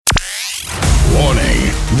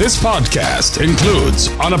This podcast includes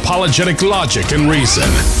unapologetic logic and reason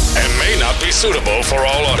and may not be suitable for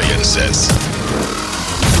all audiences.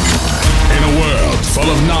 In a world full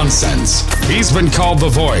of nonsense, he's been called the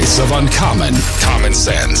voice of uncommon common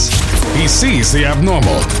sense. He sees the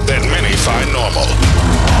abnormal that many find normal.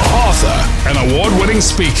 Author and award-winning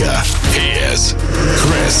speaker, he is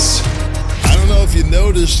Chris. I don't know if you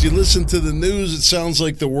noticed, you listen to the news, it sounds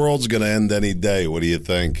like the world's going to end any day. What do you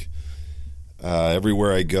think?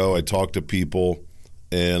 Everywhere I go, I talk to people,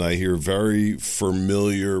 and I hear very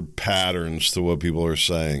familiar patterns to what people are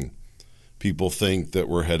saying. People think that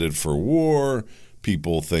we're headed for war.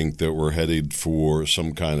 People think that we're headed for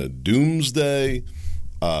some kind of doomsday.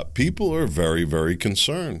 People are very, very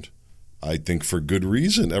concerned. I think for good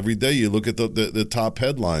reason. Every day you look at the top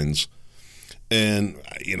headlines, and,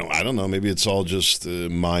 I don't know, maybe it's all just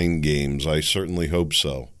mind games. I certainly hope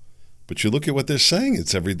so. But you look at what they're saying.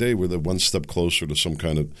 It's every day we're one step closer to some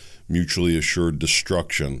kind of mutually assured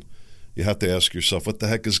destruction. You have to ask yourself, what the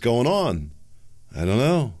heck is going on? I don't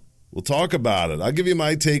know. We'll talk about it. I'll give you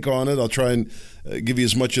my take on it. I'll try and give you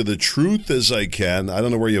as much of the truth as I can. I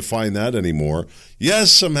don't know where you find that anymore.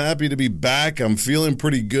 Yes, I'm happy to be back. I'm feeling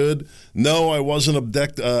pretty good. No, I wasn't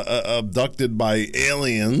abducted by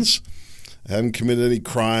aliens. I haven't committed any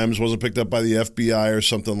crimes. Wasn't picked up by the FBI or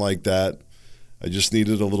something like that. I just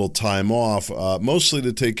needed a little time off, mostly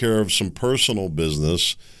to take care of some personal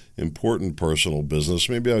business, important personal business.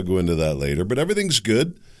 Maybe I'll go into that later, but everything's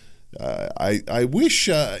good. I wish,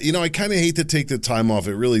 I kind of hate to take the time off.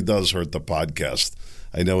 It really does hurt the podcast.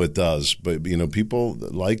 I know it does, but, people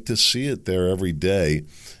like to see it there every day.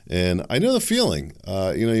 And I know the feeling,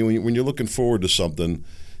 when you're looking forward to something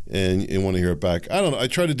and you want to hear it back. I don't know. I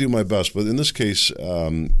try to do my best, but in this case, what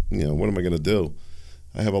am I going to do?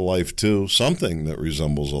 I have a life too, something that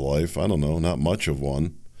resembles a life. I don't know, not much of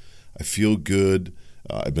one. I feel good.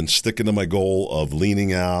 I've been sticking to my goal of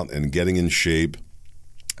leaning out and getting in shape.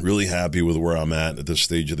 Really happy with where I'm at this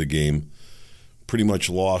stage of the game. Pretty much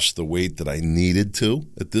lost the weight that I needed to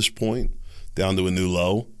at this point, down to a new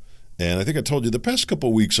low. And I think I told you the past couple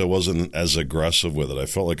of weeks I wasn't as aggressive with it. I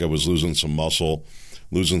felt like I was losing some muscle,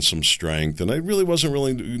 losing some strength, and I really wasn't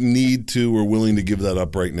really need to or willing to give that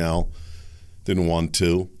up right now. Didn't want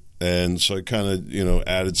to. And so I kind of,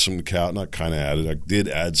 added some I did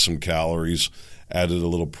add some calories, added a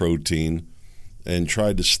little protein, and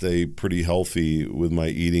tried to stay pretty healthy with my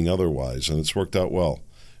eating otherwise. And it's worked out well.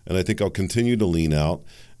 And I think I'll continue to lean out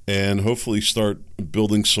and hopefully start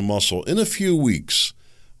building some muscle in a few weeks.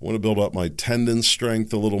 I want to build up my tendon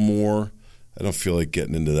strength a little more. I don't feel like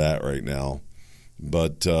getting into that right now.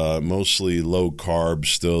 But mostly low carb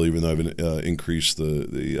still, even though I've increased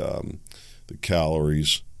the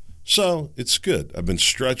calories. So it's good. I've been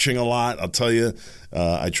stretching a lot. I'll tell you,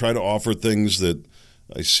 I try to offer things that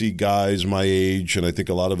I see guys my age, and I think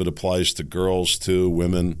a lot of it applies to girls too,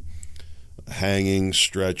 women, hanging,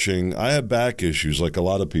 stretching. I have back issues like a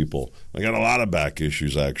lot of people. I got a lot of back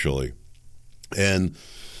issues, actually. And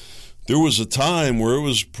there was a time where it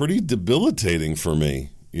was pretty debilitating for me.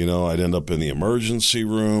 I'd end up in the emergency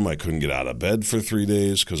room. I couldn't get out of bed for 3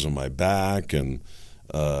 days because of my back, and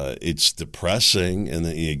it's depressing, and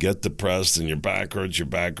then you get depressed and your back hurts,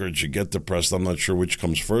 you get depressed. I'm not sure which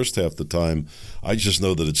comes first half the time. I just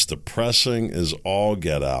know that it's depressing as all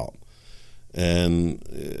get out. And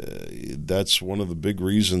that's one of the big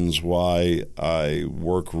reasons why I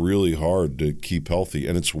work really hard to keep healthy,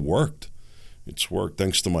 and it's worked. It's worked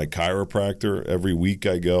thanks to my chiropractor. Every week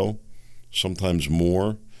I go, sometimes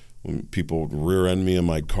more, when people rear end me in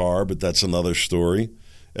my car, but that's another story.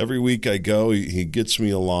 Every week I go, he gets me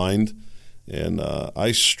aligned, and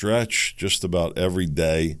I stretch just about every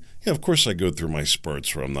day. Yeah, of course I go through my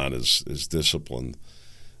spurts where I'm not as disciplined,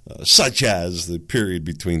 such as the period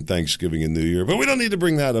between Thanksgiving and New Year. But we don't need to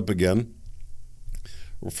bring that up again.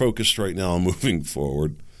 We're focused right now on moving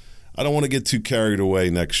forward. I don't want to get too carried away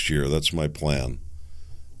next year. That's my plan.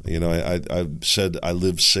 I've said I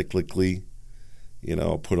live cyclically.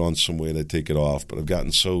 I'll put on some weight, I take it off, but I've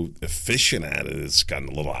gotten so efficient at it, it's gotten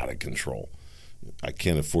a little out of control. I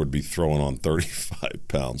can't afford to be throwing on 35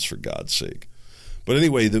 pounds, for God's sake. But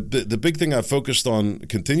anyway, the big thing I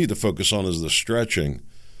continue to focus on is the stretching,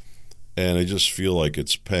 and I just feel like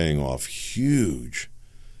it's paying off huge.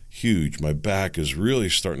 My back is really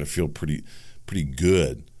starting to feel pretty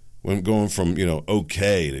good. When I'm going from,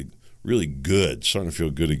 okay to really good, starting to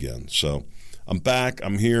feel good again. So I'm back,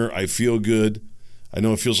 I'm here, I feel good. I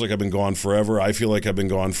know it feels like I've been gone forever. I feel like I've been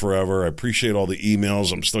gone forever. I appreciate all the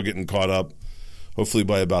emails. I'm still getting caught up, hopefully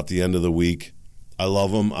by about the end of the week. I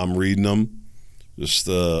love them. I'm reading them. Just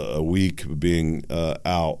a week being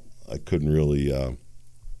out, I couldn't really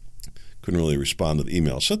couldn't really respond to the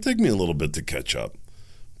email. So it took me a little bit to catch up.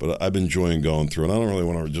 But I've been enjoying going through, and I don't really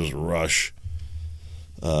want to just rush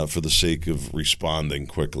for the sake of responding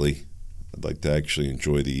quickly. I'd like to actually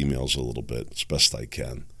enjoy the emails a little bit as best I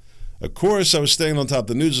can. Of course, I was staying on top of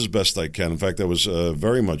the news as best I can. In fact, I was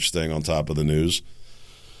very much staying on top of the news.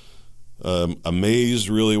 Amazed,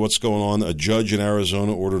 really, what's going on. A judge in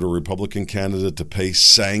Arizona ordered a Republican candidate to pay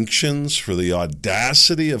sanctions for the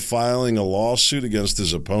audacity of filing a lawsuit against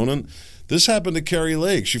his opponent. This happened to Kari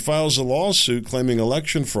Lake. She files a lawsuit claiming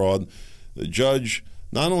election fraud. The judge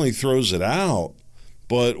not only throws it out,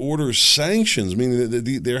 but orders sanctions, meaning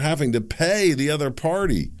that they're having to pay the other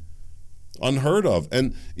party. Unheard of.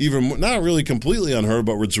 And even not really completely unheard of,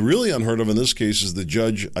 but what's really unheard of in this case is the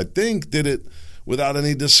judge, I think, did it without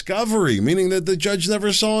any discovery, meaning that the judge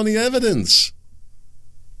never saw any evidence.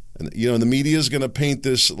 And, the media is going to paint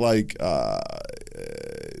this like the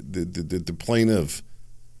plaintiff,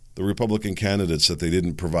 the Republican candidates, that they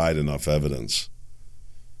didn't provide enough evidence.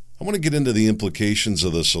 I want to get into the implications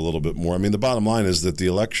of this a little bit more. I mean, the bottom line is that the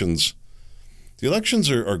elections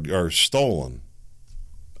are stolen.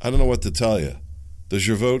 I don't know what to tell you. Does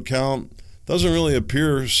your vote count? Doesn't really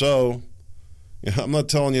appear so. I'm not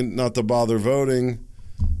telling you not to bother voting.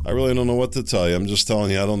 I really don't know what to tell you. I'm just telling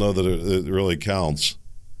you I don't know that it really counts.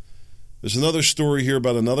 There's another story here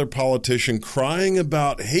about another politician crying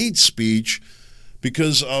about hate speech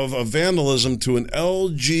because of a vandalism to an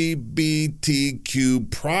LGBTQ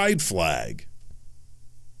pride flag.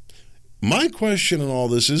 My question in all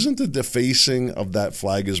this, isn't the defacing of that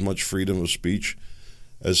flag as much freedom of speech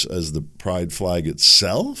as the pride flag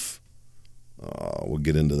itself? We'll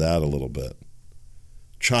get into that a little bit.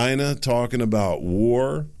 China talking about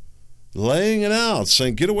war, laying it out,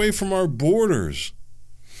 saying, get away from our borders.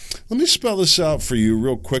 Let me spell this out for you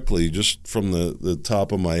real quickly, just from the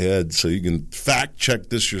top of my head, so you can fact check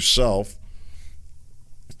this yourself.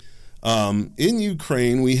 In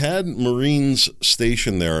Ukraine, we had Marines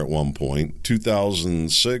stationed there at one point,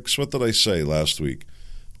 2006. What did I say last week?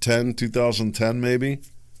 2010 maybe?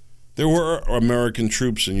 There were American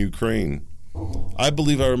troops in Ukraine. I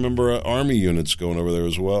believe I remember Army units going over there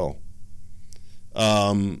as well.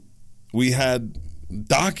 We had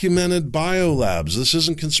documented biolabs. This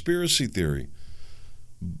isn't conspiracy theory.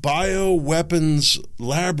 Bioweapons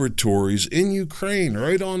laboratories in Ukraine,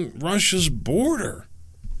 right on Russia's border.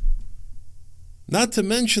 Not to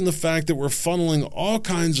mention the fact that we're funneling all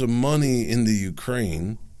kinds of money into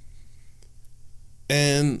Ukraine.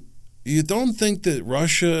 And you don't think that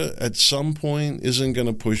Russia at some point isn't going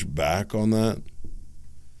to push back on that?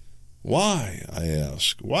 Why, I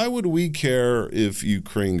ask? Why would we care if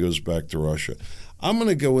Ukraine goes back to Russia? I'm going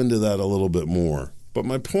to go into that a little bit more. But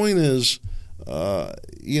my point is,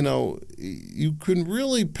 you can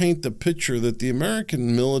really paint the picture that the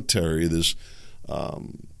American military, this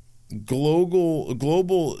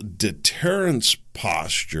global deterrence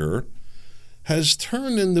posture, has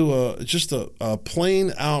turned into just a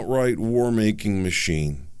plain outright war-making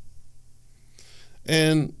machine.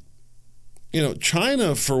 And,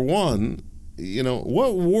 China, for one,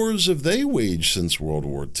 what wars have they waged since World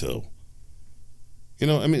War II?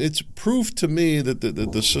 It's proof to me that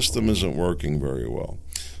the system isn't working very well.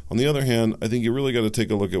 On the other hand, I think you really got to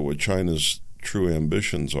take a look at what China's true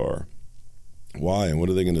ambitions are. Why, and what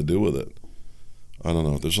are they going to do with it? I don't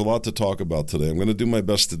know. There's a lot to talk about today. I'm going to do my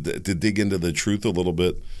best to dig into the truth a little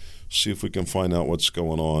bit, see if we can find out what's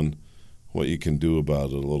going on, what you can do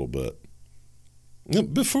about it a little bit.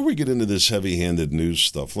 Before we get into this heavy-handed news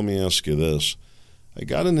stuff, let me ask you this. I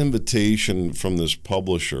got an invitation from this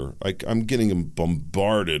publisher. I'm getting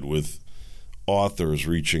bombarded with authors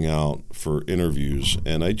reaching out for interviews,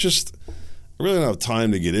 and I really don't have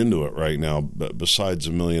time to get into it right now, besides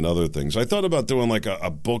a million other things. I thought about doing like a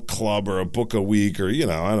book club or a book a week or, I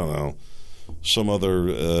don't know, some other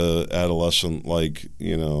adolescent,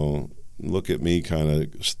 look at me kind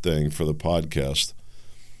of thing for the podcast.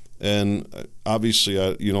 And obviously,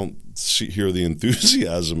 you don't hear the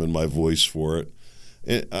enthusiasm in my voice for it.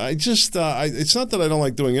 It's not that I don't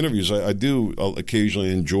like doing interviews. I do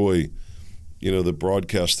occasionally enjoy, the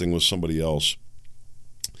broadcasting with somebody else.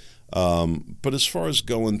 But as far as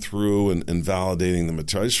going through and validating the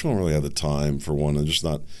material, I just don't really have the time, for one. I'm just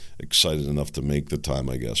not excited enough to make the time,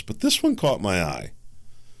 I guess. But this one caught my eye.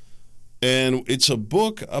 And it's a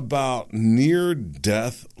book about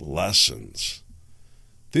near-death lessons.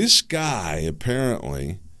 This guy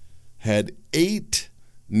apparently had 8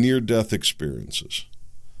 near-death experiences.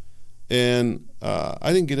 And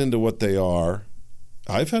I didn't get into what they are.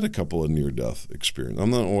 I've had a couple of near-death experiences.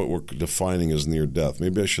 I'm not what we're defining as near-death.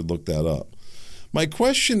 Maybe I should look that up. My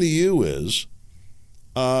question to you is,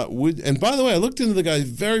 And by the way, I looked into the guy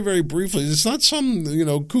very, very briefly. It's not some,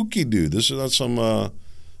 kooky dude. This is not some, I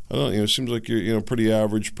don't know, it seems like you're, pretty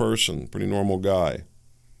average person, pretty normal guy.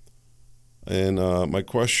 And my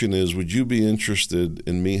question is, would you be interested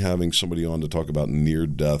in me having somebody on to talk about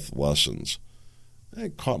near-death lessons?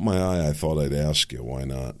 It caught my eye. I thought I'd ask you. Why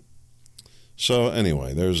not? So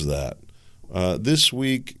anyway, there's that. This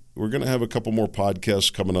week, we're going to have a couple more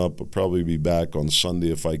podcasts coming up. I'll probably be back on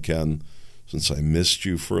Sunday if I can, since I missed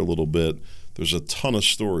you for a little bit. There's a ton of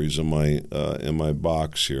stories in my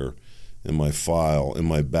box here, in my file, in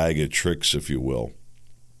my bag of tricks, if you will.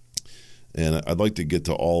 And I'd like to get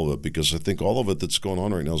to all of it because I think all of it that's going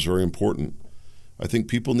on right now is very important. I think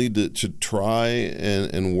people need to try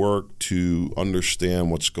and work to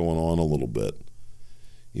understand what's going on a little bit.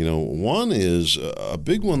 One is a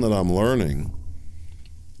big one that I'm learning,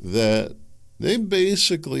 that they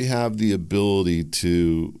basically have the ability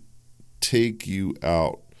to take you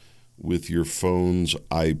out with your phone's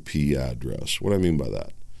IP address. What do I mean by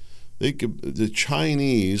that? The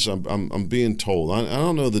Chinese, I'm being told, I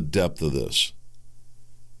don't know the depth of this.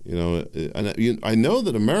 I know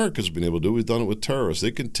that America's been able to do it. We've done it with terrorists. They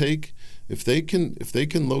can take, if they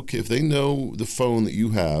know the phone that you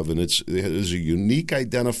have, and there's a unique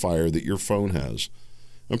identifier that your phone has.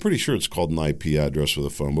 I'm pretty sure it's called an IP address for the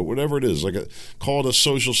phone, but whatever it is, call it a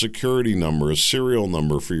social security number, a serial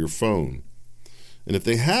number for your phone. And if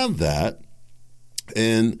they have that,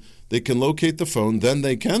 and they can locate the phone, then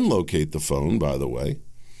they can locate the phone, by the way,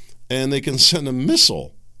 and they can send a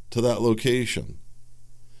missile to that location.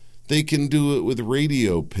 They can do it with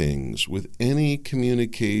radio pings, with any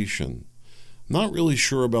communication. Not really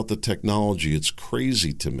sure about the technology. It's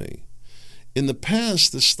crazy to me. In the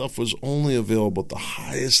past, this stuff was only available at the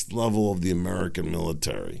highest level of the American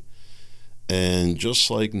military. And just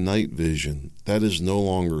like night vision, that is no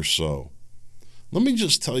longer so. Let me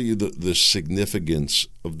just tell you the significance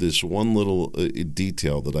of this one little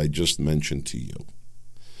detail that I just mentioned to you.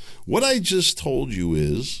 What I just told you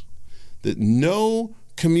is that no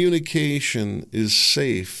communication is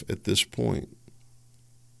safe at this point.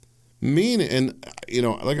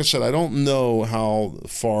 Like I said, I don't know how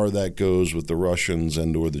far that goes with the Russians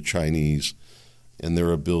and or the Chinese and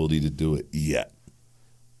their ability to do it yet.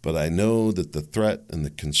 But I know that the threat and the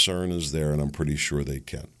concern is there, and I'm pretty sure they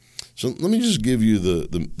can. So let me just give you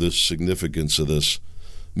the significance of this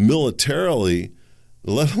militarily,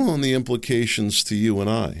 let alone the implications to you and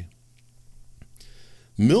I.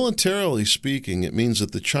 Militarily speaking, it means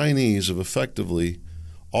that the Chinese have effectively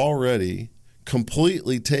already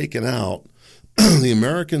completely taken out the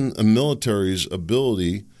American military's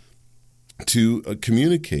ability to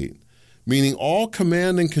communicate, meaning all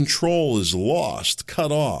command and control is lost,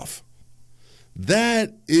 cut off.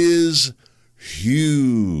 That is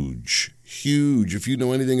huge, if you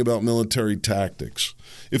know anything about military tactics.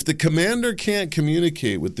 If the commander can't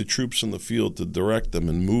communicate with the troops in the field to direct them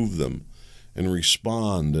and move them and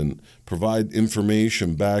respond and provide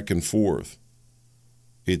information back and forth,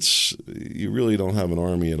 you really don't have an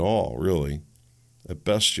army at all, really. At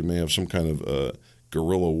best, you may have some kind of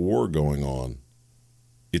guerrilla war going on.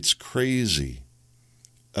 It's crazy.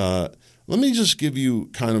 Let me just give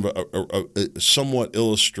you kind of a somewhat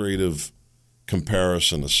illustrative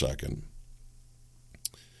comparison a second.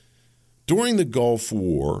 During the Gulf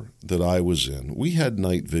War that I was in, we had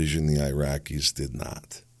night vision, the Iraqis did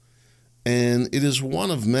not. And it is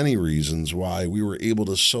one of many reasons why we were able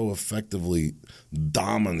to so effectively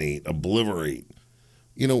dominate, obliterate.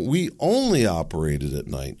 We only operated at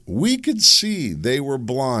night. We could see, they were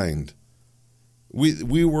blind.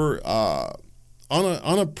 We were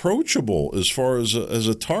unapproachable as far as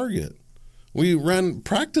a target. We ran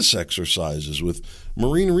practice exercises with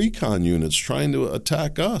Marine recon units trying to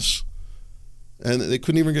attack us. And they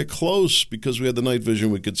couldn't even get close because we had the night vision.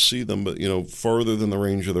 We could see them, but, farther than the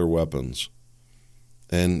range of their weapons.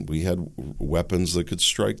 And we had weapons that could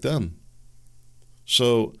strike them.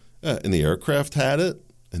 So, and the aircraft had it,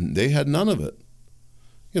 and they had none of it.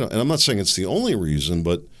 And I'm not saying it's the only reason,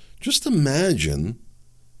 but just imagine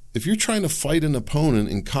if you're trying to fight an opponent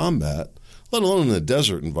in combat, let alone in a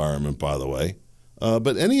desert environment, by the way,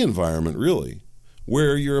 but any environment really,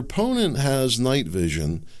 where your opponent has night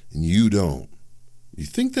vision and you don't. You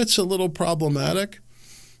think that's a little problematic?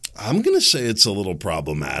 I'm going to say it's a little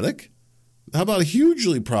problematic. How about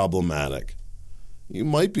hugely problematic? You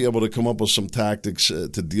might be able to come up with some tactics to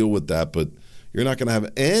deal with that, but you're not going to have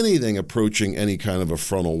anything approaching any kind of a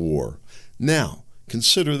frontal war. Now,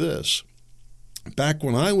 consider this. Back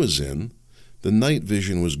when I was in, the night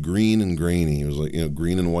vision was green and grainy. It was like,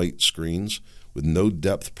 green and white screens with no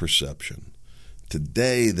depth perception.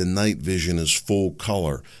 Today, the night vision is full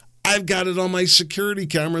color. I've got it on my security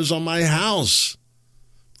cameras on my house.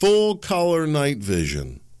 Full color night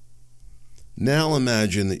vision. Now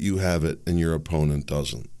imagine that you have it and your opponent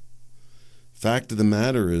doesn't. Fact of the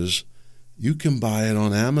matter is, you can buy it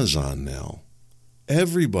on Amazon now.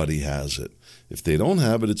 Everybody has it. If they don't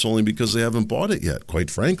have it, it's only because they haven't bought it yet,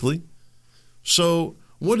 quite frankly. So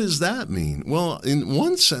what does that mean? Well, in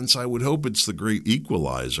one sense, I would hope it's the great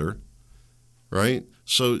equalizer, right?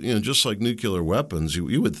 So, just like nuclear weapons,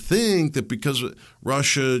 you would think that because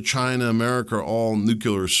Russia, China, America are all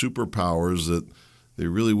nuclear superpowers, that there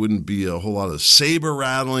really wouldn't be a whole lot of saber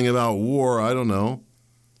rattling about war. I don't know.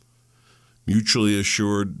 Mutually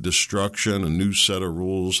assured destruction, a new set of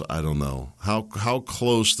rules. I don't know. How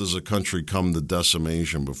close does a country come to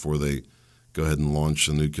decimation before they go ahead and launch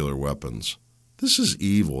the nuclear weapons? This is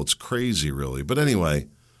evil. It's crazy, really. But anyway,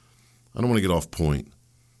 I don't want to get off point.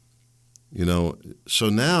 So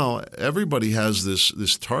now everybody has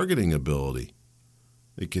this targeting ability.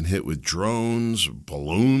 They can hit with drones,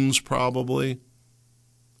 balloons probably.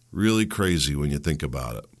 Really crazy when you think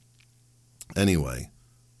about it. Anyway,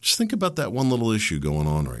 just think about that one little issue going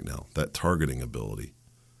on right now, that targeting ability.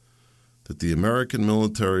 That the American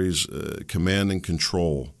military's command and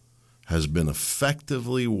control has been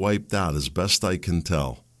effectively wiped out, as best I can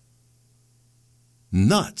tell.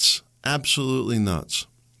 Nuts. Absolutely nuts.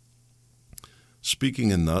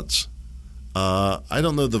 Speaking of nuts, I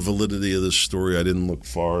don't know the validity of this story. I didn't look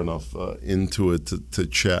far enough into it to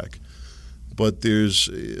check. But there's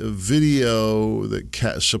a video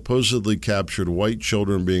that supposedly captured white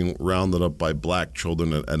children being rounded up by black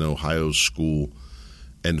children at an Ohio school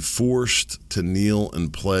and forced to kneel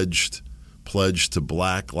and pledge to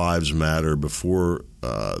Black Lives Matter before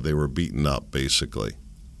they were beaten up, basically.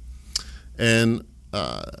 And,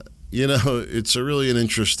 it's an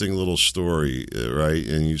interesting little story, right?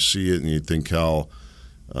 And you see it and you think how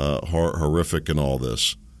horrific and all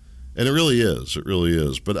this. And it really is. It really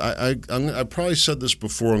is. But I probably said this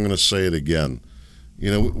before. I'm going to say it again.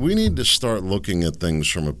 We need to start looking at things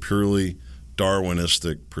from a purely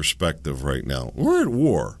Darwinistic perspective right now. We're at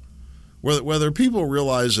war. Whether people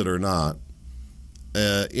realize it or not,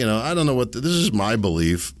 I don't know what this is my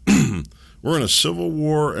belief. We're in a civil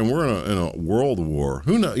war and we're in a world war.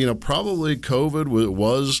 Who knows? Probably COVID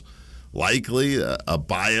was likely a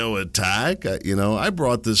bio attack. I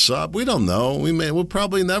brought this up. We don't know. We'll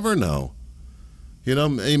probably never know.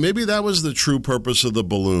 Maybe that was the true purpose of the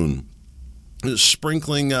balloon,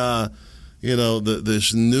 sprinkling.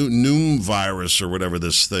 This Noom virus or whatever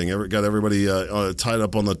this thing got everybody tied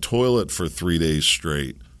up on the toilet for 3 days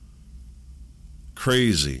straight.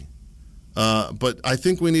 Crazy. But I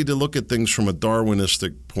think we need to look at things from a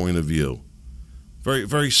Darwinistic point of view. Very,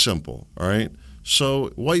 very simple, all right? So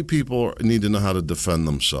white people need to know how to defend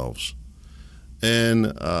themselves. And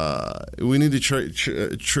we need to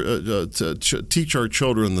teach our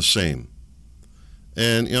children the same.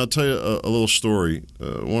 And I'll tell you a little story.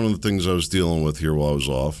 One of the things I was dealing with here while I was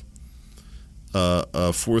off,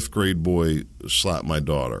 a fourth grade boy slapped my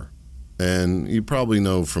daughter. And you probably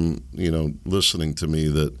know from, listening to me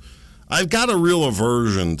that I've got a real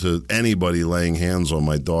aversion to anybody laying hands on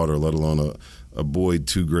my daughter, let alone a boy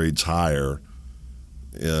 2 grades higher.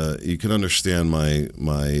 You can understand my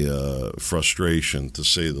frustration, to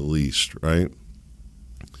say the least, right?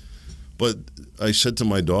 But I said to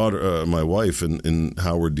my daughter, my wife, and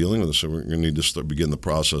how we're dealing with this, we're going to need to begin the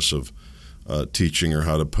process of teaching her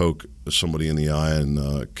how to poke somebody in the eye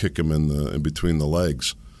and kick them in between the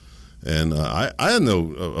legs. And I had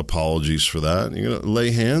no apologies for that. You're going to lay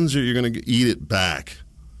hands, or you're going to eat it back.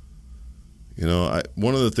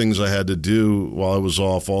 One of the things I had to do while I was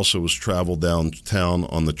off also was travel downtown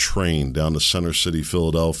on the train down to Center City,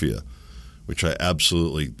 Philadelphia, which I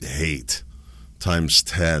absolutely hate, times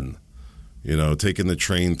 10. Taking the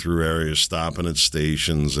train through areas, stopping at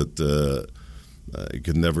stations that it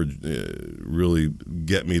could never really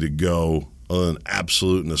get me to go on an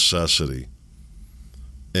absolute necessity.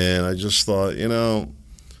 And I just thought, I'm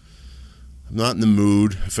not in the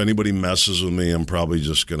mood. If anybody messes with me, I'm probably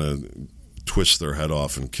just going to twist their head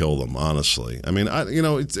off and kill them, honestly. I mean,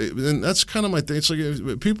 and that's kind of my thing. It's like,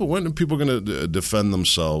 when are people going to defend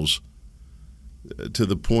themselves to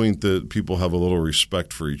the point that people have a little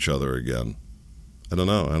respect for each other again? I don't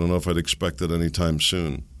know. I don't know if I'd expect it anytime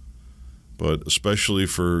soon. But especially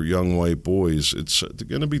for young white boys, it's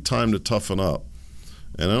going to be time to toughen up.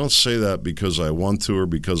 And I don't say that because I want to or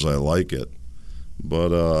because I like it,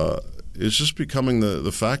 but it's just becoming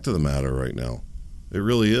the fact of the matter right now. It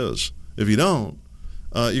really is. If you don't,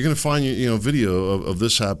 you're going to find video of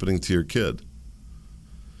this happening to your kid.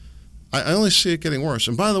 I only see it getting worse.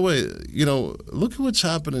 And by the way, look at what's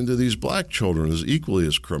happening to these black children is equally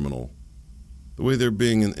as criminal. The way they're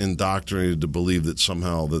being indoctrinated to believe that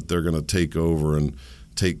somehow that they're going to take over and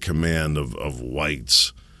take command of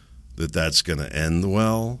whites, that's going to end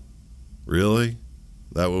well. Really?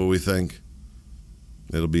 That what we think?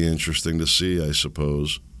 It'll be interesting to see, I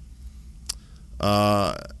suppose.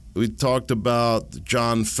 We talked about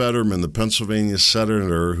John Fetterman, the Pennsylvania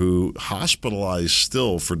senator who hospitalized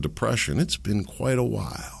still for depression. It's been quite a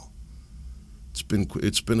while. It's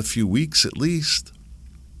been a few weeks at least.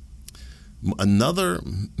 Another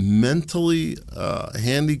mentally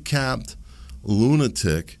handicapped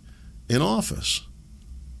lunatic in office.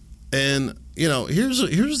 And, here's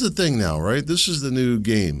the thing now, right? This is the new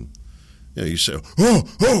game. You say,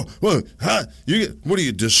 what are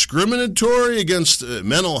you, discriminatory against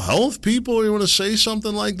mental health people? You want to say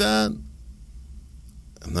something like that?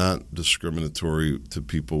 I'm not discriminatory to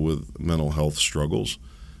people with mental health struggles.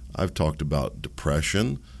 I've talked about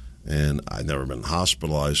depression, and I've never been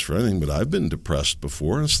hospitalized for anything, but I've been depressed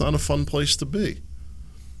before, and it's not a fun place to be.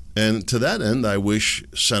 And to that end, I wish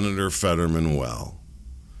Senator Fetterman well.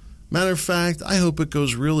 Matter of fact, I hope it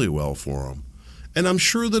goes really well for him. And I'm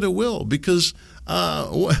sure that it will, because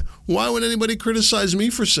why would anybody criticize me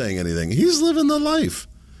for saying anything? He's living the life.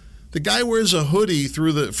 The guy wears a hoodie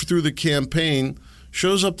through the campaign,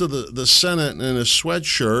 shows up to the Senate in a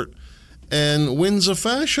sweatshirt, and wins a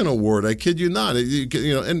fashion award. I kid you not.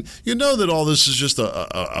 And that all this is just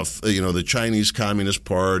the Chinese Communist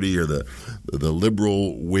Party or the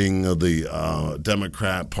liberal wing of the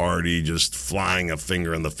Democrat Party just flying a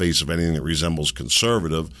finger in the face of anything that resembles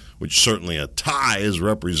conservative, which certainly a tie is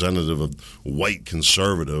representative of white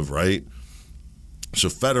conservative, right? So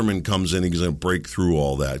Fetterman comes in, he's going to break through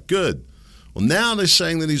all that. Good. Well, now they're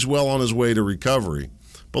saying that he's well on his way to recovery.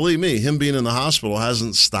 Believe me, him being in the hospital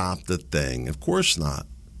hasn't stopped a thing. Of course not.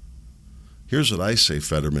 Here's what I say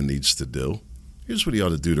Fetterman needs to do. Here's what he ought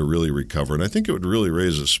to do to really recover. And I think it would really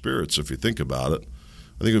raise his spirits if you think about it.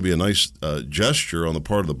 I think it would be a nice gesture on the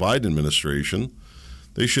part of the Biden administration.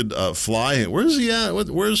 They should fly him. Where's he at?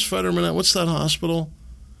 Where's Fetterman at? What's that hospital?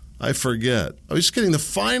 I forget. Oh, he's getting the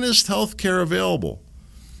finest health care available.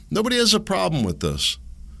 Nobody has a problem with this.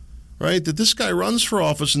 Right, that this guy runs for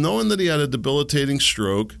office knowing that he had a debilitating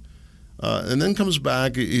stroke and then comes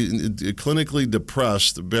back clinically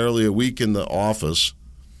depressed, barely a week in the office.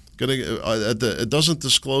 It doesn't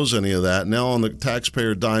disclose any of that. Now on the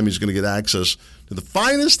taxpayer dime, he's going to get access to the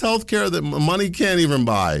finest health care that money can't even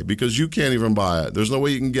buy because you can't even buy it. There's no way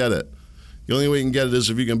you can get it. The only way you can get it is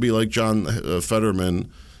if you can be like John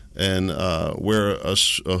Fetterman and wear a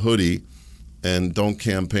hoodie and don't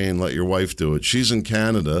campaign, let your wife do it. She's in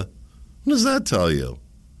Canada. What does that tell you?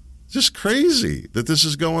 Just crazy that this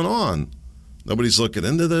is going on. Nobody's looking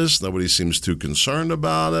into this. Nobody seems too concerned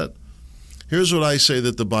about it. Here's what I say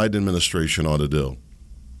that the Biden administration ought to do.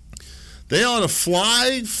 They ought to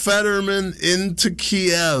fly Fetterman into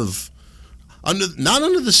Kiev, not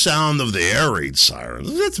under the sound of the air raid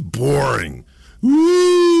sirens. That's boring.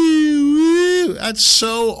 Woo, that's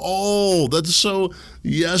so old. That's so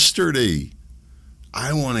yesterday.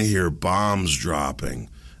 I want to hear bombs dropping.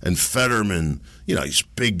 And Fetterman, he's a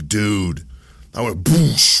big dude. I went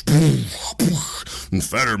boosh, boosh, boosh, and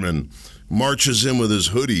Fetterman marches in with his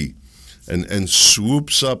hoodie and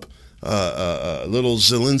swoops up little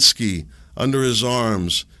Zelensky under his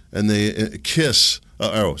arms, and they kiss.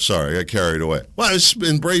 Sorry, I got carried away. Well, I was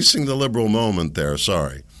embracing the liberal moment there.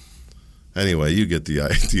 Sorry. Anyway, you get the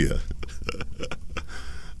idea.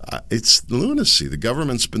 It's lunacy. The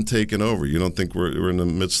government's been taken over. You don't think we're in the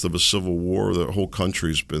midst of a civil war? The whole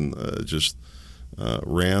country's been just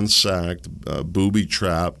ransacked,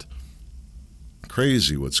 booby-trapped.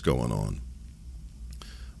 Crazy what's going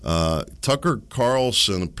on. Tucker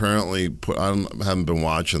Carlson apparently I haven't been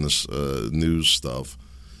watching this news stuff.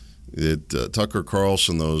 Tucker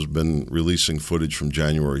Carlson, though, has been releasing footage from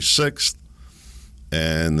January 6th,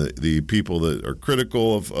 and the people that are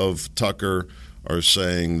critical of Tucker are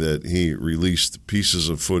saying that he released pieces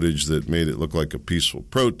of footage that made it look like a peaceful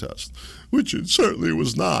protest, which it certainly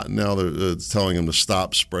was not. Now they're telling him to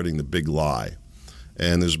stop spreading the big lie.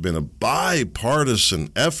 And there's been a bipartisan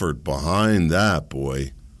effort behind that,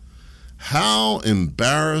 boy. How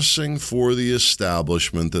embarrassing for the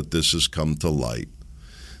establishment that this has come to light.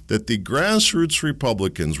 That the grassroots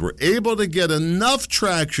Republicans were able to get enough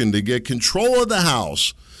traction to get control of the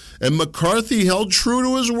House. And McCarthy held true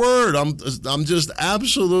to his word. I'm just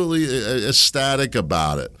absolutely ecstatic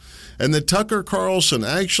about it. And that Tucker Carlson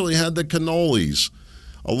actually had the cannolis,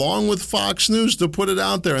 along with Fox News, to put it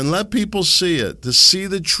out there and let people see it, to see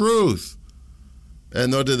the truth.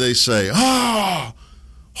 And what do they say? Ah,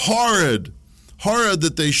 horrid. Horrid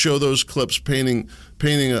that they show those clips painting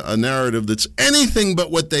a narrative that's anything but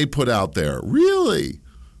what they put out there. Really?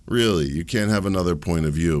 Really? You can't have another point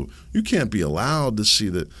of view. You can't be allowed to see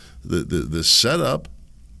the setup.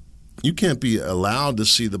 You can't be allowed to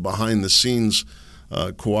see the behind-the-scenes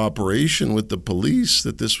cooperation with the police,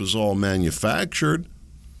 that this was all manufactured.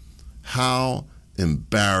 How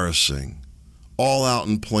embarrassing. All out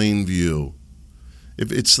in plain view.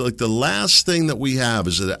 If it's like the last thing that we have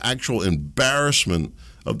is an actual embarrassment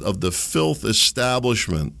of the filth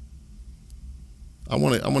establishment. I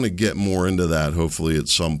want to get more into that hopefully at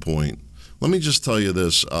some point. Let me just tell you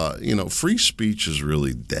this, free speech is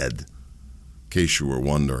really dead, in case you were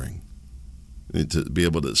wondering. You need to be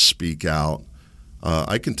able to speak out.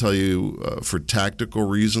 I can tell you for tactical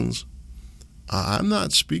reasons, I'm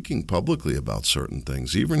not speaking publicly about certain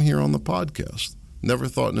things, even here on the podcast. Never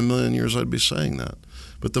thought in a million years I'd be saying that.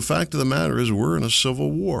 But the fact of the matter is we're in a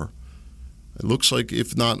civil war. It looks like,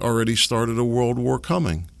 if not already started, a world war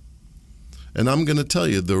coming. And I'm going to tell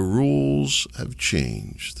you, the rules have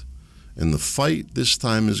changed. And the fight this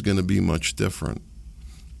time is going to be much different.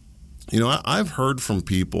 I've heard from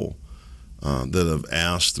people that have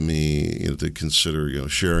asked me to consider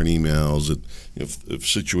sharing emails, that if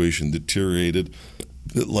situation deteriorated,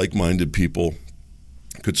 that like-minded people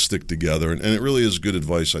could stick together. And it really is good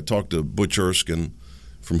advice. I talked to Butch Erskine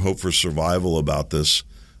from Hope for Survival about this.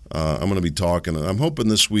 I'm going to be talking. I'm hoping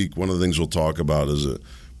this week one of the things we'll talk about is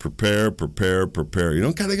prepare. You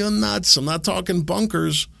don't got to go nuts. I'm not talking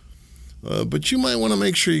bunkers. But you might want to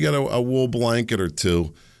make sure you got a wool blanket or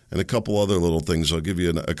two and a couple other little things I'll give you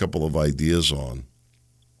a couple of ideas on.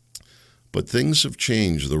 But things have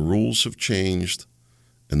changed. The rules have changed,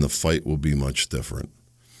 and the fight will be much different.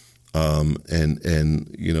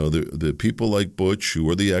 The people like Butch, who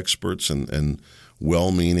are the experts and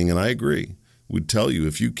well-meaning, and I agree, would tell you,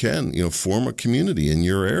 if you can, form a community in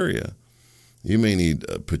your area. You may need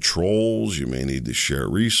patrols. You may need to share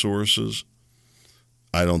resources.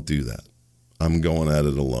 I don't do that. I'm going at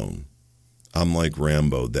it alone. I'm like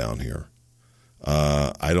Rambo down here.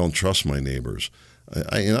 I don't trust my neighbors.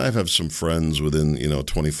 I have some friends within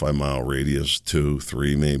 25-mile radius, 2,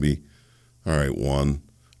 3 maybe. All right, 1.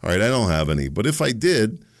 All right, I don't have any. But if I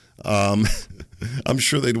did, I'm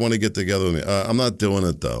sure they'd want to get together with me. I'm not doing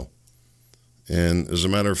it, though. And as a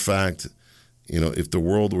matter of fact, if the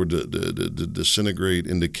world were to disintegrate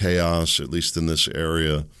into chaos, at least in this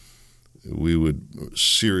area, we would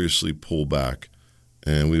seriously pull back,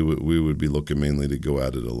 and we would be looking mainly to go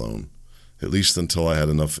at it alone, at least until I had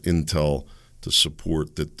enough intel to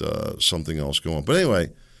support that something else go on. But anyway,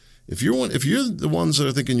 if you're the ones that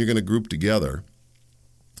are thinking you're going to group together,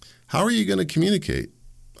 how are you going to communicate?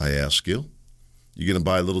 I ask you. You're going to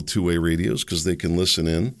buy little two-way radios because they can listen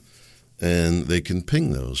in and they can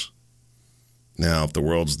ping those. Now, if the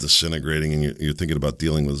world's disintegrating and you're thinking about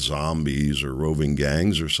dealing with zombies or roving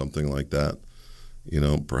gangs or something like that,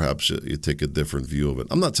 perhaps you take a different view of it.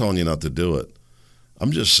 I'm not telling you not to do it.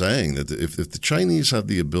 I'm just saying that if the Chinese have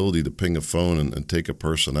the ability to ping a phone and take a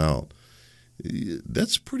person out,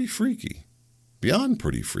 that's pretty freaky. Beyond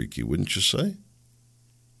pretty freaky, wouldn't you say?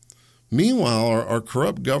 Meanwhile, our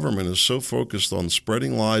corrupt government is so focused on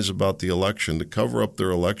spreading lies about the election to cover up their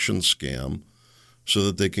election scam so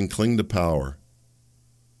that they can cling to power.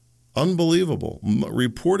 Unbelievable.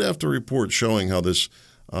 Report after report showing how this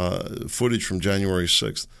footage from January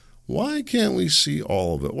 6th, why can't we see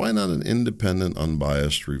all of it? Why not an independent,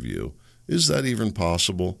 unbiased review? Is that even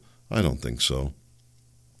possible? I don't think so.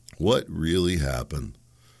 What really happened?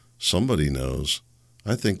 Somebody knows.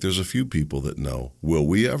 I think there's a few people that know. Will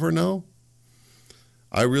we ever know?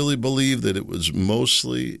 I really believe that it was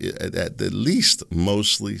mostly, at the least,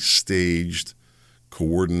 mostly staged,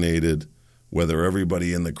 coordinated. Whether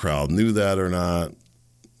everybody in the crowd knew that or not,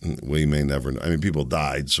 we may never know. I mean, people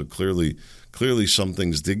died, so clearly some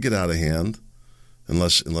things did get out of hand,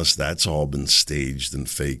 unless that's all been staged and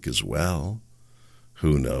fake as well.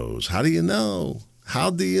 Who knows? How do you know? How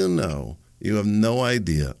do you know? You have no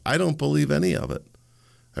idea. I don't believe any of it.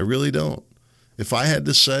 I really don't. If I had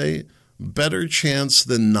to say, better chance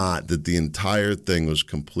than not that the entire thing was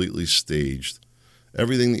completely staged.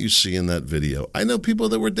 Everything that you see in that video. I know people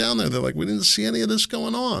that were down there, they're like, we didn't see any of this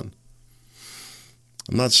going on.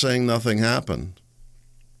 I'm not saying nothing happened.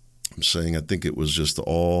 I'm saying I think it was just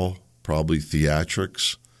all probably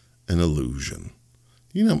theatrics and illusion.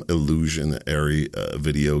 You know, illusionary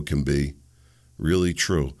video can be. Really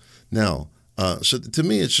true. Now, so to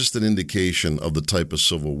me, it's just an indication of the type of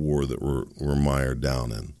civil war that we're mired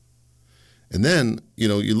down in. And then,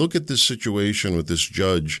 you look at this situation with this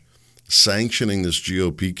judge sanctioning this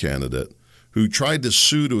GOP candidate who tried to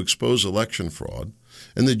sue to expose election fraud.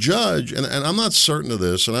 And the judge, and I'm not certain of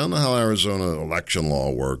this, and I don't know how Arizona election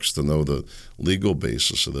law works to know the legal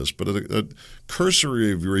basis of this, but at a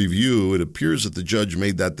cursory review, it appears that the judge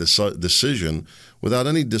made that decision without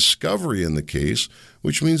any discovery in the case,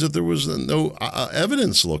 which means that there was no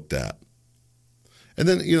evidence looked at. And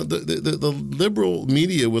then, the liberal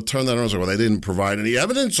media will turn that around and say, well, they didn't provide any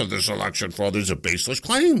evidence of this election fraud. These are baseless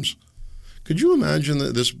claims. Could you imagine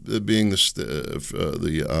that this being what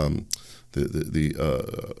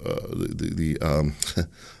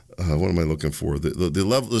am I looking for? The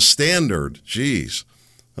level, the standard. Geez,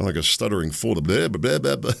 I'm like a stuttering fool. Blah, blah,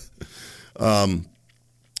 blah, blah.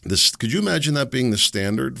 Could you imagine that being the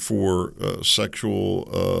standard for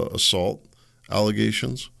sexual assault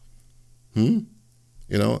allegations? That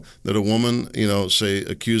a woman, say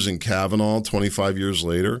accusing Kavanaugh 25 years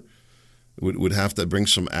later would have to bring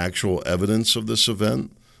some actual evidence of this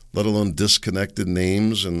event, let alone disconnected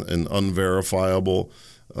names and unverifiable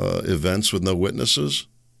events with no witnesses?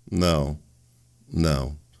 No.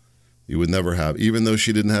 You would never have. Even though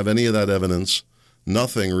she didn't have any of that evidence,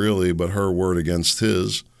 nothing really but her word against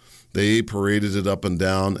his, they paraded it up and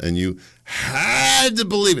down, and you had to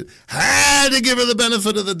believe it, had to give her the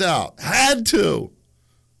benefit of the doubt, had to.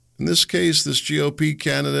 In this case, this GOP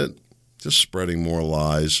candidate just spreading more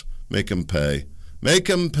lies. Make him pay. Make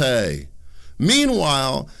him pay.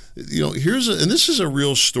 Meanwhile, and this is a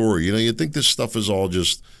real story. You think this stuff is all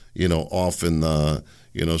just, off in,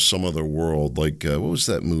 some other world. Like, what was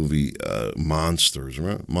that movie? Monsters,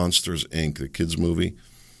 right? Monsters, Inc., the kids' movie.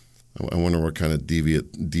 I wonder what kind of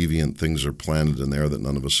deviant things are planted in there that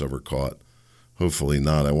none of us ever caught. Hopefully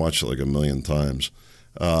not. I watched it like a million times.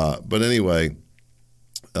 But anyway,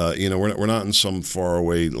 we're not in some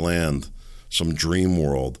faraway land, some dream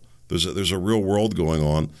world. There's a real world going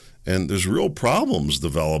on, and there's real problems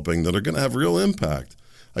developing that are going to have real impact.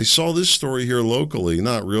 I saw this story here locally,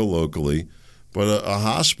 not real locally, but a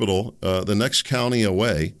hospital, the next county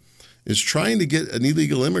away, is trying to get an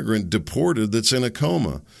illegal immigrant deported that's in a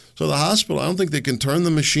coma. So the hospital, I don't think they can turn the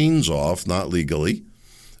machines off, not legally,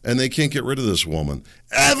 and they can't get rid of this woman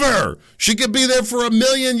ever. She could be there for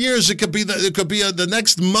 1,000,000 years. It could be the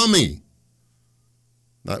next mummy.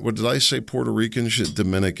 What did I say? Puerto Rican?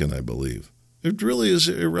 Dominican, I believe. It really is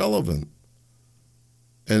irrelevant.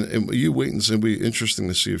 And you wait and see. It'll be interesting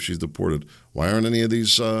to see if she's deported. Why aren't any of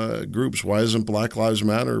these groups? Why isn't Black Lives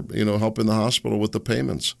Matter, helping the hospital with the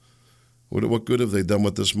payments? What good have they done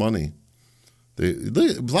with this money?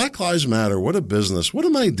 Black Lives Matter. What a business. What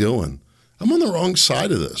am I doing? I'm on the wrong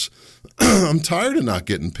side of this. I'm tired of not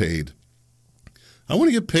getting paid. I want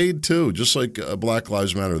to get paid too, just like Black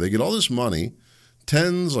Lives Matter. They get all this money.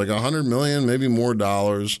 Tens, like $100 million, maybe more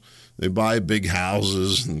dollars. They buy big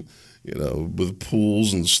houses, and, with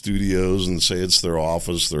pools and studios, and say it's their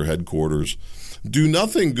office, their headquarters. Do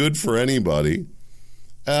nothing good for anybody.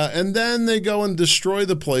 And then they go and destroy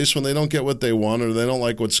the place when they don't get what they want or they don't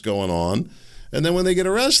like what's going on. And then when they get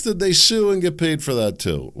arrested, they sue and get paid for that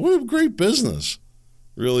too. What a great business.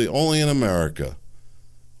 Really, only in America.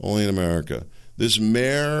 Only in America. This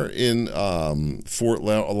mayor in Fort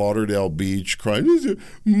Lauderdale Beach crying,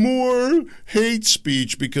 more hate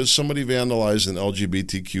speech because somebody vandalized an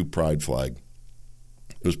LGBTQ pride flag.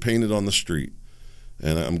 It was painted on the street.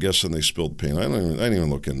 And I'm guessing they spilled paint. I didn't even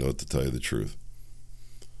look into it, to tell you the truth.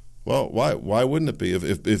 Well, why wouldn't it be?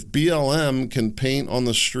 If BLM can paint on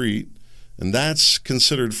the street and that's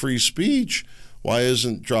considered free speech, why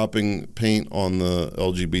isn't dropping paint on the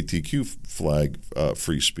LGBTQ flag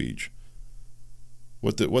free speech?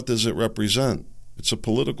 What does it represent? It's a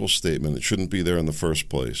political statement. It shouldn't be there in the first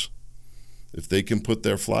place. If they can put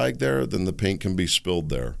their flag there, then the paint can be spilled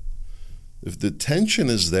there. If the tension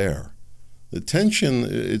is there,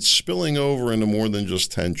 it's spilling over into more than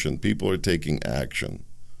just tension. People are taking action.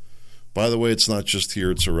 By the way, it's not just here,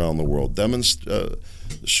 it's around the world.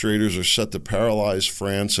 Demonstrators are set to paralyze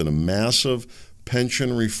France in a massive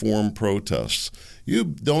pension reform protests. You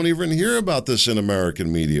don't even hear about this in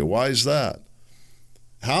American media. Why is that?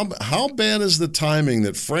 How bad is the timing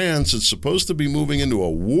that France is supposed to be moving into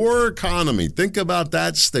a war economy? Think about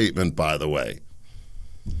that statement, by the way.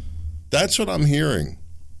 That's what I'm hearing,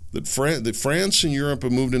 that France and Europe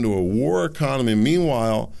have moved into a war economy.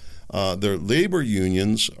 Meanwhile, their labor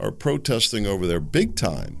unions are protesting over there big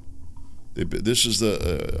time. This is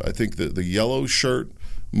I think the yellow shirt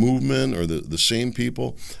movement, or the same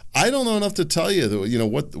people. I don't know enough to tell you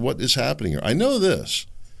that, what is happening here. I know this.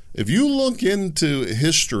 If you look into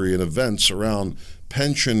history and events around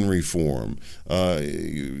pension reform,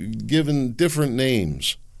 given different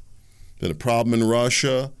names, been a problem in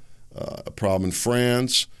Russia, a problem in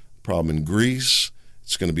France, a problem in Greece.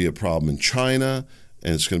 It's going to be a problem in China,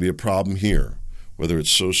 and it's going to be a problem here. Whether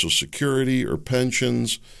it's Social Security or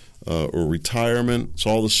pensions or retirement, it's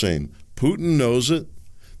all the same. Putin knows it.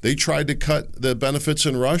 They tried to cut the benefits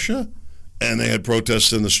in Russia, and they had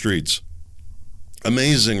protests in the streets.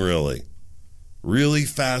 Amazing, really. Really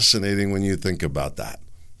fascinating when you think about that.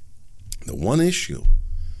 The one issue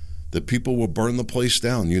that people will burn the place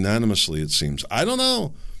down unanimously, it seems. I don't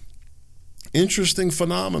know. Interesting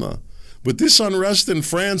phenomena. But this unrest in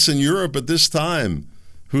France and Europe at this time,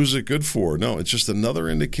 who's it good for? No, it's just another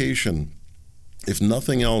indication, if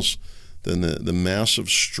nothing else, than the massive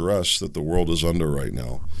stress that the world is under right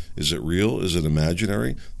now. Is it real? Is it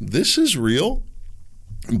imaginary? This is real.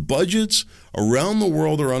 Budgets around the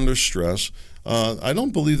world are under stress. I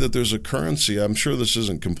don't believe that there's a currency. I'm sure this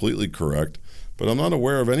isn't completely correct, but I'm not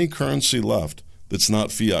aware of any currency left that's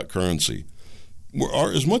not fiat currency.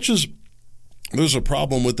 As much as there's a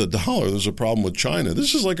problem with the dollar, there's a problem with China.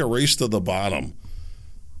 This is like a race to the bottom.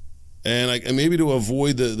 And maybe to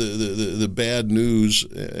avoid the bad news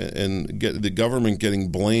and get the government getting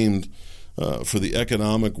blamed for the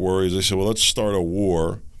economic worries, they said, well, let's start a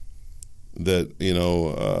war that,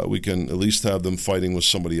 we can at least have them fighting with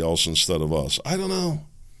somebody else instead of us. I don't know.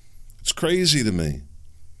 It's crazy to me.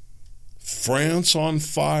 France on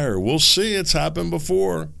fire. We'll see. It's happened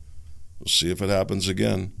before. We'll see if it happens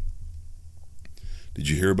again. Did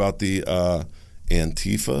you hear about the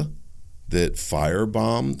Antifa that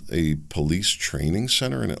firebombed a police training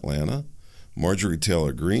center in Atlanta? Marjorie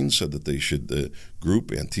Taylor Greene said that the group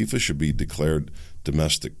Antifa should be declared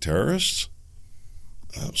domestic terrorists.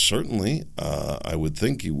 Certainly, I would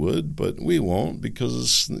think he would, but we won't because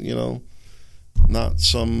it's, not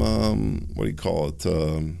some,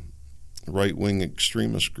 right-wing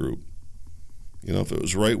extremist group. If it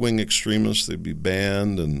was right-wing extremists, they'd be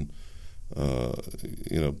banned and,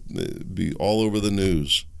 it'd be all over the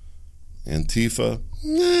news. Antifa,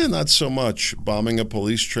 not so much. Bombing a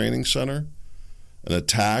police training center, an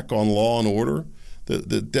attack on law and order.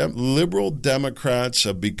 The liberal Democrats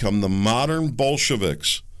have become the modern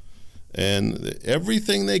Bolsheviks, and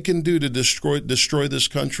everything they can do to destroy this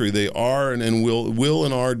country, they are and will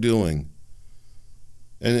and are doing.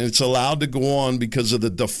 And it's allowed to go on because of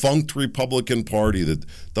the defunct Republican Party that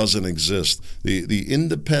doesn't exist. The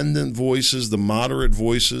independent voices, the moderate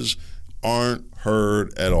voices, aren't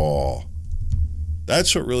heard at all.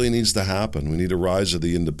 That's what really needs to happen. We need a rise of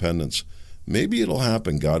the independents. Maybe it'll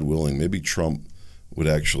happen, God willing. Maybe Trump would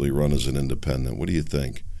actually run as an independent. What do you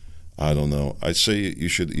think? I don't know. I say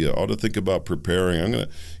you ought to think about preparing. I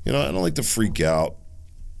don't like to freak out.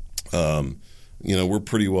 We're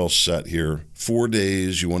pretty well set here. 4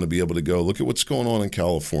 days, you want to be able to go. Look at what's going on in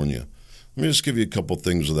California. Let me just give you a couple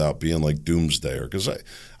things without being like doomsdayer, because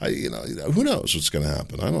who knows what's going to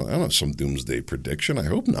happen? I don't have some doomsday prediction. I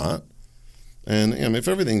hope not. And if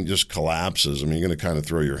everything just collapses, you're going to kind of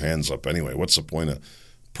throw your hands up anyway. What's the point of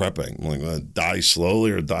prepping? Die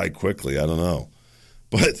slowly or die quickly? I don't know.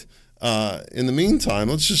 But in the meantime,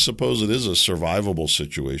 let's just suppose it is a survivable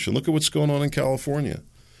situation. Look at what's going on in California.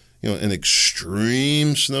 An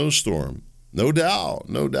extreme snowstorm. No doubt.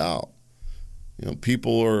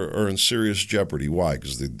 People are in serious jeopardy. Why?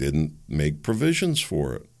 Because they didn't make provisions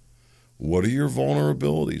for it. What are your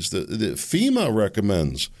vulnerabilities? The FEMA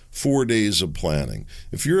recommends 4 days of planning.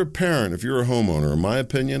 If you're a parent, if you're a homeowner, in my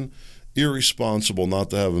opinion, irresponsible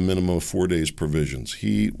not to have a minimum of 4 days provisions.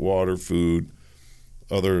 Heat, water, food,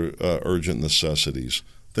 other urgent necessities.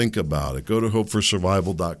 Think about it. Go to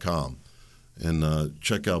hopeforsurvival.com and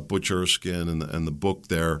check out Butch Erskine and the book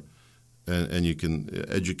there, and you can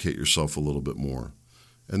educate yourself a little bit more.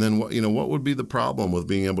 And then what would be the problem with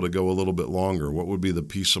being able to go a little bit longer? What would be the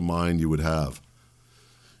peace of mind you would have?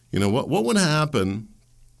 What would happen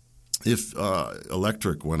if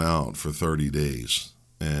electric went out for 30 days?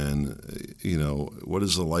 And, what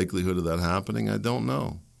is the likelihood of that happening? I don't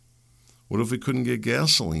know. What if we couldn't get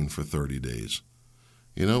gasoline for 30 days?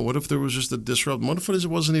 What if there was just a disruption? What if it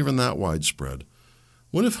wasn't even that widespread?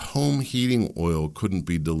 What if home heating oil couldn't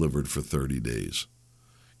be delivered for 30 days?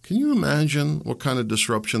 Can you imagine what kind of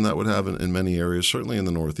disruption that would have in many areas, certainly in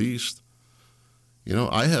the Northeast?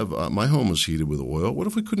 I have my home is heated with oil. What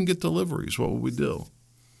if we couldn't get deliveries? What would we do?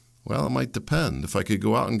 Well, it might depend. If I could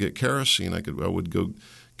go out and get kerosene, I would go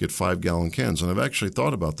get 5-gallon cans. And I've actually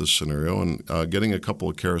thought about this scenario, and getting a couple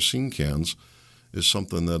of kerosene cans is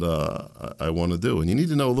something that I want to do. And you need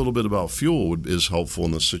to know a little bit about fuel is helpful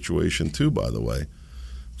in this situation too, by the way.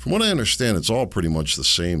 From what I understand, it's all pretty much the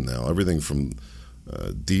same now. Everything from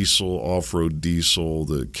diesel, off-road diesel,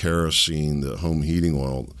 the kerosene, the home heating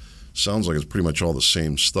oil, sounds like it's pretty much all the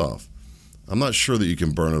same stuff. I'm not sure that you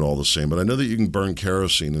can burn it all the same, but I know that you can burn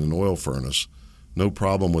kerosene in an oil furnace. No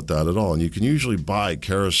problem with that at all. And you can usually buy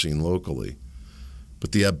kerosene locally.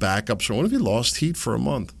 But do you have backups? Or what if you lost heat for a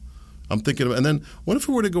month? I'm thinking of, and then what if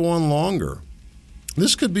it were to go on longer?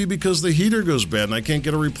 This could be because the heater goes bad and I can't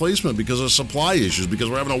get a replacement because of supply issues, because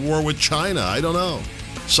we're having a war with China. I don't know.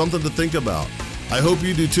 Something to think about. I hope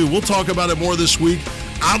you do too. We'll talk about it more this week.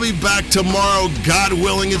 I'll be back tomorrow, God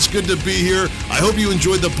willing. It's good to be here. I hope you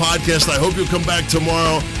enjoyed the podcast. I hope you'll come back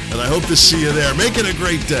tomorrow, and I hope to see you there. Make it a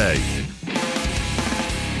great day.